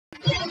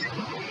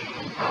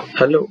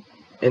Hello,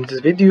 in this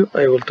video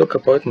I will talk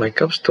about my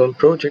Capstone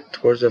project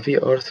for the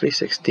VR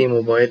 360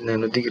 mobile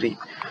nano degree.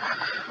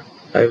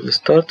 I will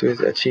start with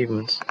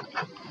achievements.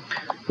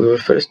 We will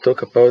first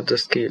talk about the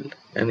scale,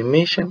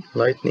 animation,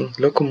 lighting,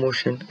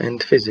 locomotion,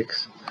 and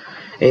physics.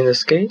 In the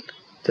scale,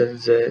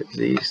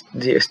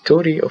 the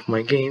story of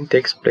my game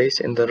takes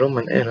place in the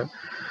Roman era,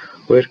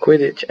 where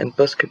Quidditch and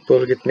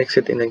basketball get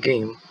mixed in a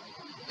game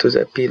to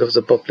the appeal of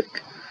the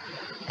public.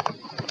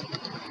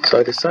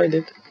 So I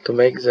decided to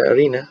make the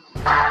arena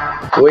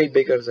way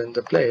bigger than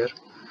the player,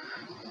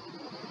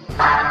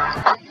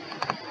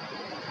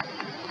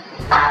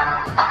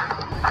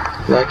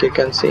 like you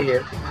can see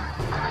here.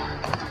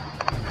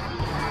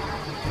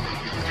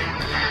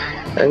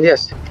 And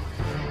yes,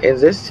 in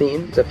this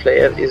scene the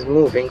player is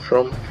moving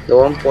from the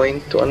one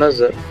point to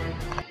another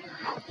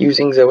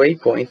using the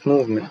waypoint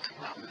movement,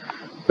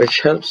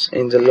 which helps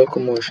in the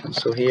locomotion.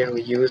 So here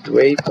we used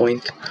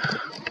waypoint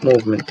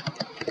movement.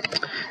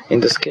 In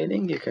the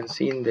scaling, you can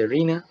see in the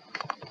arena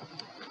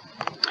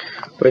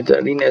where the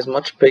arena is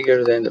much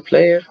bigger than the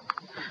player,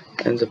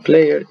 and the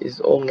player is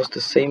almost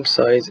the same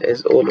size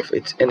as all of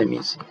its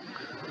enemies.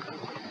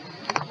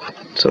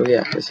 So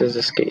yeah, this is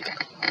the scale.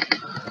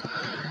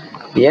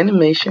 The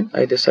animation,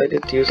 I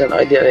decided to use an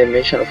ideal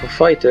animation of a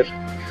fighter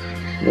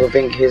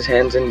moving his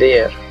hands in the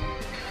air,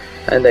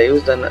 and I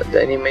used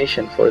the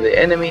animation for the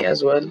enemy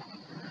as well,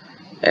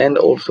 and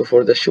also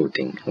for the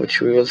shooting, which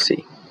we will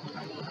see.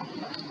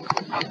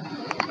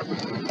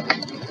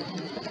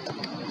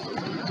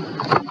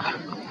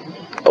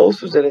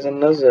 Also, there is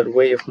another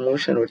way of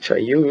motion which I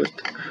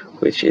used,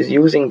 which is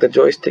using the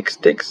joystick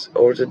sticks,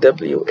 or the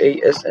W, A,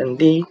 S, and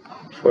D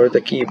for the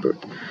keyboard.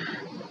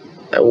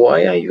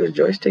 Why I use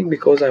joystick?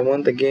 Because I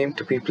want the game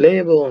to be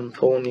playable on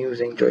phone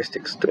using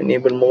joysticks to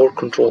enable more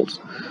controls.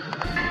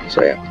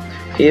 So yeah,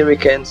 here we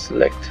can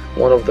select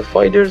one of the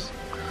fighters.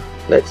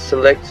 Let's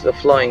select the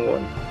flying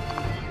one.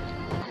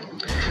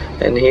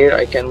 And here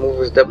I can move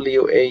with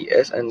W, A,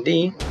 S, and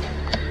D,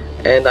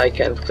 and I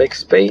can click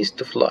space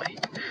to fly.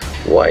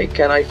 Why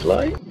can I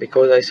fly?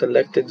 Because I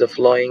selected the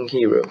flying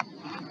hero.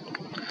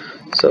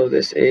 So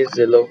this is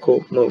the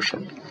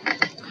locomotion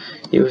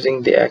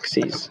using the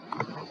axes.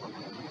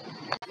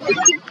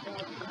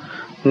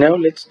 Now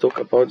let's talk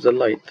about the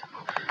light.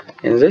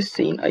 In this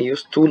scene I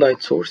used two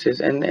light sources,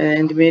 and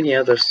many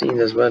other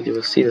scenes as well you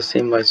will see the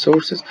same light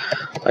sources.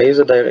 I use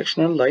a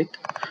directional light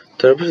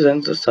to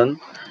represent the sun,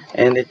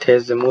 and it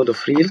has the mode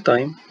of real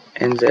time,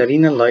 and the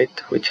arena light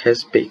which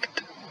has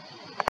baked.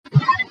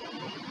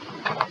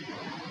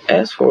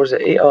 As for the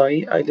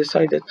AI, I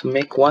decided to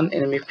make one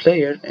enemy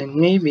player and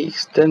maybe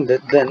extend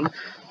it then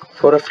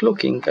for a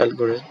flocking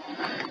algorithm.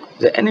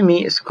 The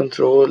enemy is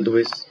controlled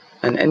with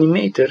an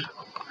animator,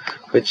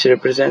 which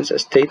represents a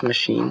state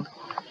machine.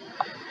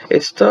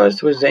 It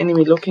starts with the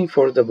enemy looking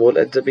for the ball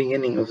at the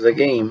beginning of the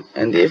game,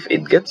 and if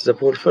it gets the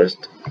ball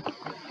first,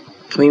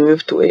 we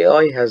move to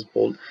AI has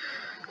ball.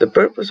 The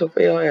purpose of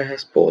AI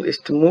has ball is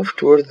to move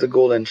towards the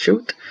goal and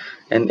shoot,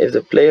 and if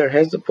the player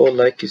has the ball,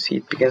 like you see,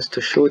 it begins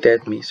to shoot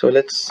at me. So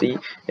let's see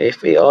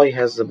if AI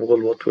has the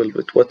ball, what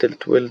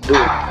it will do.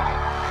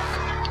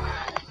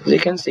 As you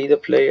can see,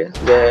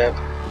 the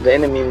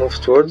enemy moves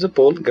towards the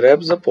ball,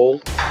 grabs the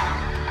ball,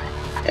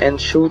 and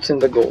shoots in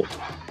the goal.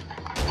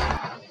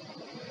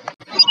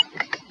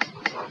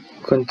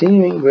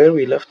 Continuing where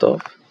we left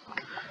off,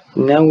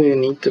 now we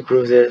need to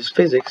prove there is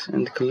physics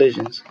and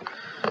collisions.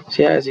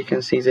 So yeah, as you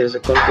can see, there is a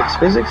convex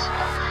physics,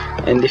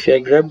 and if I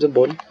grab the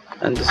ball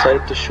and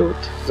decide to shoot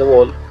the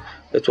wall,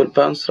 it will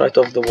bounce right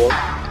off the wall.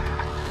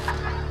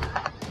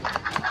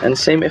 And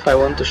same if I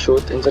want to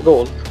shoot in the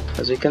goal,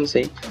 as you can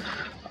see,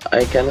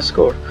 I can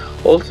score.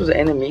 Also, the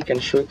enemy can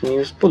shoot me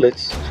with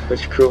bullets,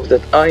 which proves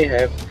that I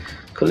have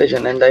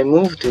collision, and I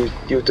move due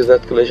to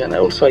that collision.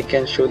 Also, I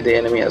can shoot the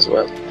enemy as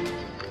well.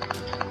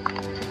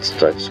 Let's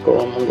try to score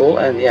on one goal,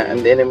 and yeah,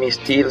 and the enemy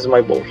steals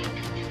my ball.